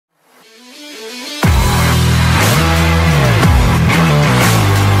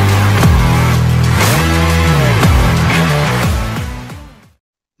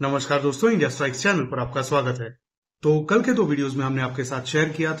नमस्कार दोस्तों, India strikes channel पर आपका स्वागत है। तो कल के दो वीडियोस में हमने आपके साथ शेयर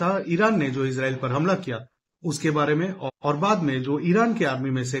किया था ईरान ने जो इजराइल पर हमला किया उसके बारे में, और बाद में जो ईरान के आर्मी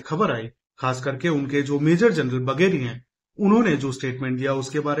में से खबर आई, खास करके उनके जो मेजर जनरल बगेरी हैं, उन्होंने जो स्टेटमेंट दिया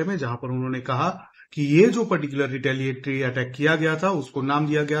उसके बारे में, जहां पर उन्होंने कहा कि ये जो पर्टिकुलर रिटेलिएटरी अटैक किया गया था उसको नाम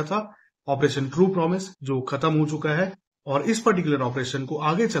दिया गया था ऑपरेशन ट्रू प्रॉमिस, जो खत्म हो चुका है और इस पर्टिकुलर ऑपरेशन को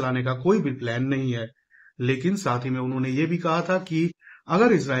आगे चलाने का कोई भी प्लान नहीं है। लेकिन साथ ही में उन्होंने ये भी कहा था कि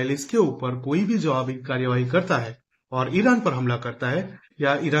अगर इजराइल इसके ऊपर कोई भी जवाबी कार्यवाही करता है और ईरान पर हमला करता है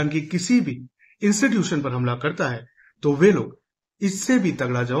या ईरान की किसी भी इंस्टीट्यूशन पर हमला करता है तो वे लोग इससे भी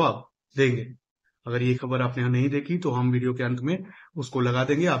तगड़ा जवाब देंगे। अगर ये खबर आपने नहीं देखी तो हम वीडियो के अंत में उसको लगा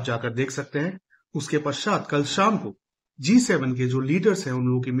देंगे, आप जाकर देख सकते हैं। उसके पश्चात कल शाम को G7 के जो लीडर्स हैं उन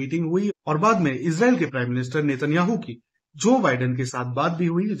लोगों की मीटिंग हुई और बाद में इजराइल के प्राइम मिनिस्टर नेतन्याहू की जो बाइडेन के साथ बात भी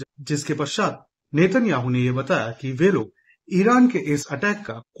हुई, जिसके पश्चात नेतन्याहू ने यह बताया कि वे लोग ईरान के इस अटैक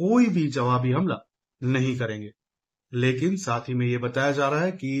का कोई भी जवाबी हमला नहीं करेंगे। लेकिन साथ ही में यह बताया जा रहा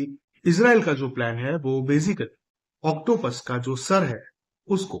है कि इजराइल का जो प्लान है वो बेसिकली ऑक्टोपस का जो सर है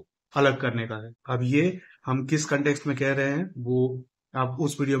उसको अलग करने का है। अब ये हम किस कंटेक्स्ट में कह रहे हैं वो आप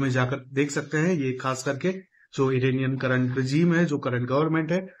उस वीडियो में जाकर देख सकते हैं। ये खास करके जो इरानियन करंट रिजीम है, जो करंट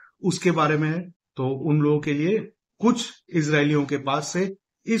गवर्नमेंट है, उसके बारे में है। तो उन लोगों के लिए कुछ इजरायलियों के पास से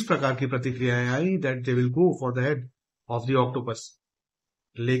इस प्रकार की प्रतिक्रियाएं आई that they will go for the head of the octopus.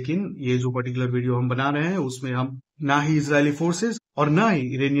 लेकिन ये जो पर्टिकुलर वीडियो हम बना रहे हैं उसमें हम ना ही इजरायली फोर्सेस और ना ही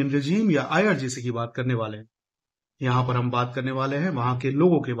इरानियन रिजीम या IRGC की बात करने वाले हैं। यहाँ पर हम बात करने वाले हैं वहां के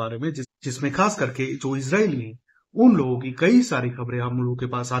लोगों के बारे में, जिसमें खास करके जो इजरायली हैं उन लोगों की कई सारी खबरें हम लोगों के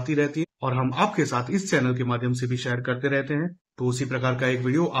पास आती रहती है और हम आपके साथ इस चैनल के माध्यम से भी शेयर करते रहते हैं। तो उसी प्रकार का एक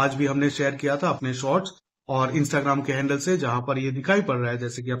वीडियो आज भी हमने शेयर किया था अपने शॉर्ट्स और इंस्टाग्राम के हैंडल से, जहां पर ये दिखाई पड़ रहा है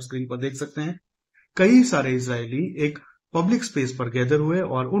जैसे कि आप स्क्रीन पर देख सकते हैं। कई सारे इजरायली एक पब्लिक स्पेस पर गैदर हुए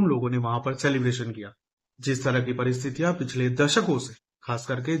और उन लोगों ने वहां पर सेलिब्रेशन किया। जिस तरह की परिस्थितियां पिछले दशकों से, खास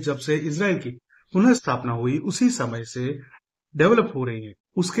करके जब से इजराइल की पुनर्स्थापना हुई उसी समय से डेवलप हो रही है,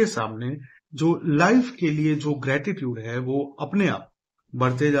 उसके सामने जो लाइफ के लिए जो ग्रेटिट्यूड है वो अपने आप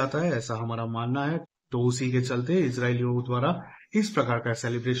बढ़ते जाता है, ऐसा हमारा मानना है। तो उसी के चलते इजरायलियों द्वारा इस प्रकार का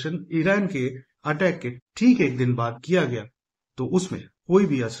सेलिब्रेशन ईरान के अटैक के ठीक एक दिन बाद किया गया, तो उसमें कोई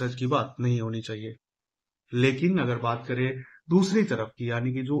भी अचरज की बात नहीं होनी चाहिए। लेकिन अगर बात करें दूसरी तरफ की,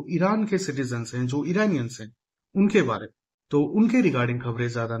 यानी कि जो ईरान के सिटीजन्स हैं, जो इरानियंस हैं, उनके बारे में, तो उनके रिगार्डिंग खबरें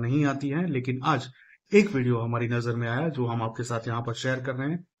ज्यादा नहीं आती हैं। लेकिन आज एक वीडियो हमारी नजर में आया जो हम आपके साथ यहाँ पर शेयर कर रहे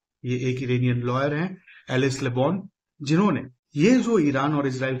हैं। ये एक इरानियन लॉयर हैं, एलिस लेबॉन, जिन्होंने ये जो ईरान और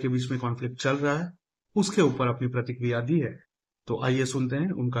इजराइल के बीच में कॉन्फ्लिक्ट चल रहा है उसके ऊपर अपनी प्रतिक्रिया दी है। तो आइए सुनते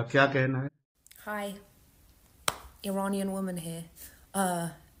हैं उनका क्या कहना है। Hi, Iranian woman here.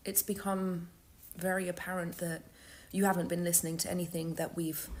 It's become very apparent that you haven't been listening to anything that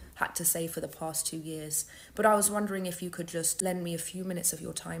we've had to say for the past 2 years. But I was wondering if you could just lend me a few minutes of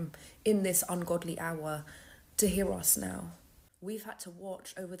your time in this ungodly hour to hear us now. We've had to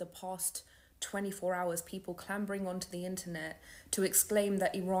watch over the past 24 hours people clambering onto the internet to exclaim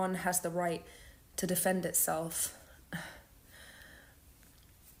that Iran has the right to defend itself.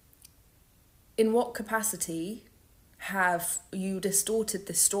 In what capacity have you distorted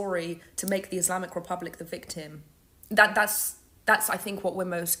this story to make the Islamic Republic the victim? That's I think what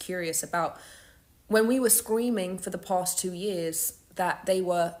we're most curious about. When we were screaming for the past 2 years that they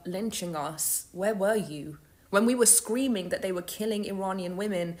were lynching us, where were you? When we were screaming that they were killing Iranian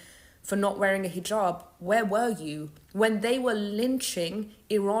women for not wearing a hijab, where were you? When they were lynching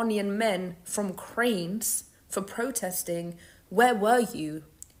Iranian men from cranes for protesting, where were you?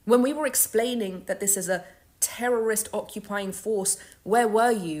 When we were explaining that this is a terrorist occupying force, where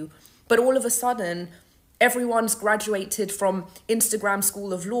were you? But all of a sudden, everyone's graduated from Instagram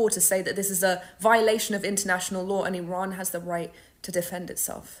School of Law to say that this is a violation of international law and Iran has the right to defend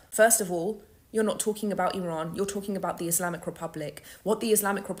itself. First of all, you're not talking about Iran, you're talking about the Islamic Republic. What the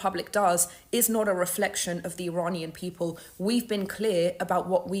Islamic Republic does is not a reflection of the Iranian people. We've been clear about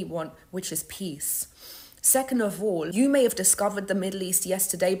what we want, which is peace. Second of all, you may have discovered the Middle East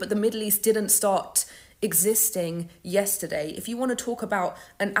yesterday, but the Middle East didn't start existing yesterday. If you want to talk about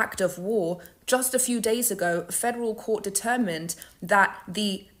an act of war, just a few days ago, a federal court determined that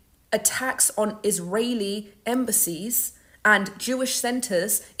the attacks on Israeli embassies and Jewish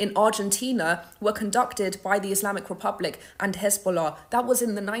centers in Argentina were conducted by the Islamic Republic and Hezbollah. That was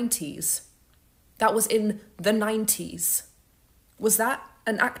in the 90s. That was in the 90s. Was that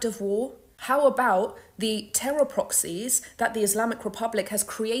an act of war? How about the terror proxies that the Islamic Republic has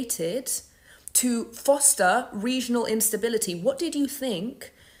created to foster regional instability? What did you think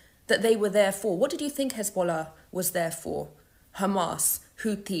that they were there for? What did you think Hezbollah was there for? Hamas,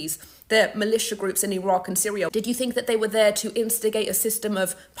 Houthis, the militia groups in Iraq and Syria? Did you think that they were there to instigate a system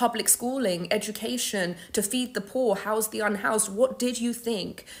of public schooling, education, to feed the poor, house the unhoused? What did you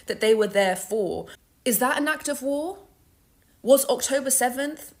think that they were there for? Is that an act of war? Was October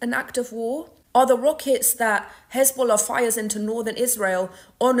 7th an act of war? Are the rockets that Hezbollah fires into northern Israel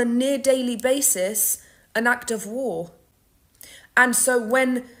on a near daily basis an act of war? And so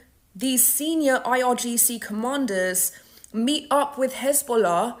when these senior IRGC commanders meet up with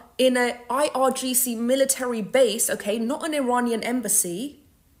Hezbollah in an IRGC military base, okay, not an Iranian embassy,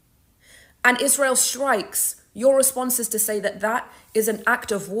 and Israel strikes, your response is to say that that is an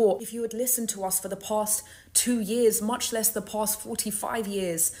act of war. If you had listened to us for the past 2 years, much less the past 45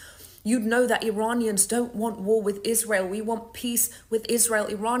 years, you'd know that Iranians don't want war with Israel. We want peace with Israel.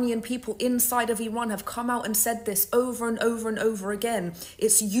 Iranian people inside of Iran have come out and said this over and over and over again.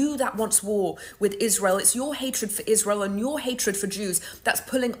 It's you that wants war with Israel. It's your hatred for Israel and your hatred for Jews that's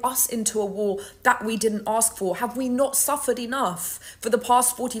pulling us into a war that we didn't ask for. Have we not suffered enough for the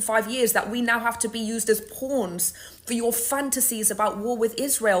past 45 years that we now have to be used as pawns for your fantasies about war with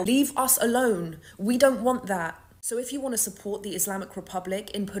Israel? Leave us alone. We don't want that. So if you want to support the Islamic Republic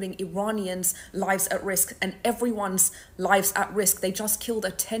in putting Iranians' lives at risk and everyone's lives at risk, they just killed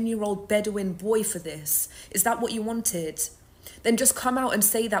a 10-year-old Bedouin boy for this. Is that what you wanted? Then just come out and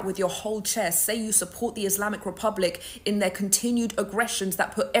say that with your whole chest. Say you support the Islamic Republic in their continued aggressions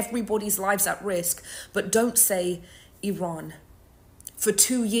that put everybody's lives at risk. But don't say Iran. For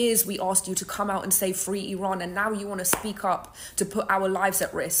 2 years, we asked you to come out and say free Iran. And now you want to speak up to put our lives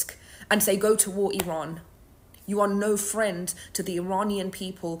at risk and say go to war, Iran. You are no friend to the Iranian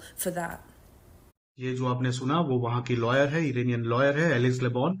people for that. ये जो आपने सुना वो वहां की lawyer है, Iranian lawyer है Alice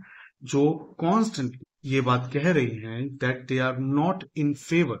लेबॉन, जो कॉन्स्टेंटली ये बात कह रही हैं that they are not in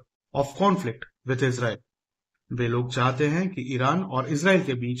favour of conflict with Israel. वे लोग चाहते हैं कि ईरान और इजराइल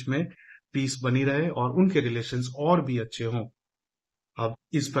के बीच में पीस बनी रहे और उनके रिलेशंस और भी अच्छे हों। अब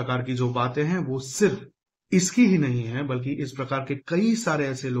इस प्रकार की जो बातें हैं वो सिर्फ इसकी ही नहीं है, बल्कि इस प्रकार के कई सारे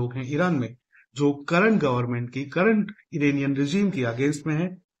ऐसे लोग हैं ईरान में जो करंट गवर्नमेंट की, करंट इरानियन रिजीम की अगेंस्ट में है,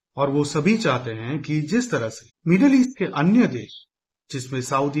 और वो सभी चाहते हैं कि जिस तरह से मिडिल ईस्ट के अन्य देश, जिसमें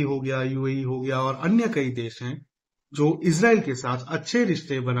सऊदी हो गया, यूएई हो गया और अन्य कई देश हैं, जो इजराइल के साथ अच्छे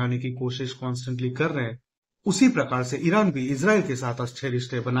रिश्ते बनाने की कोशिश कॉन्स्टेंटली कर रहे हैं, उसी प्रकार से ईरान भी इजराइल के साथ अच्छे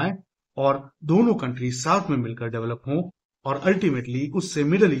रिश्ते बनाए और दोनों कंट्री साथ में मिलकर डेवलप हों और अल्टीमेटली उससे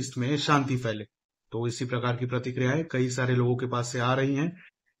मिडिल ईस्ट में शांति फैले। तो इसी प्रकार की प्रतिक्रियाएं कई सारे लोगों के पास से आ रही हैं।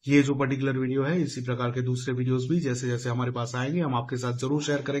 ये जो पर्टिकुलर वीडियो है, इसी प्रकार के दूसरे वीडियोस भी जैसे जैसे हमारे पास आएंगे हम आपके साथ जरूर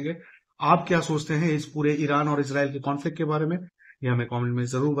शेयर करेंगे। आप क्या सोचते हैं इस पूरे ईरान और इजराइल के कॉन्फ्लिक्ट के बारे में, ये हमें कमेंट में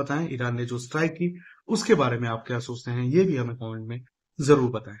जरूर बताएं। ईरान ने जो स्ट्राइक की उसके बारे में आप क्या सोचते हैं, ये भी हमें कमेंट में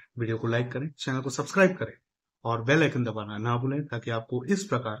जरूर बताएं। वीडियो को लाइक करें, चैनल को सब्सक्राइब करें और बेल आइकन दबाना ना भूलें, ताकि आपको इस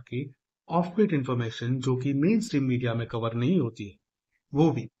प्रकार की ऑफ बीट इंफॉर्मेशन जो कि मेन स्ट्रीम मीडिया में कवर नहीं होती है वो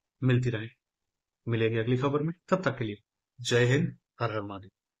भी मिलती रहे। मिलेगी अगली खबर में, तब तक के लिए जय हिंद, हर हर महादेव।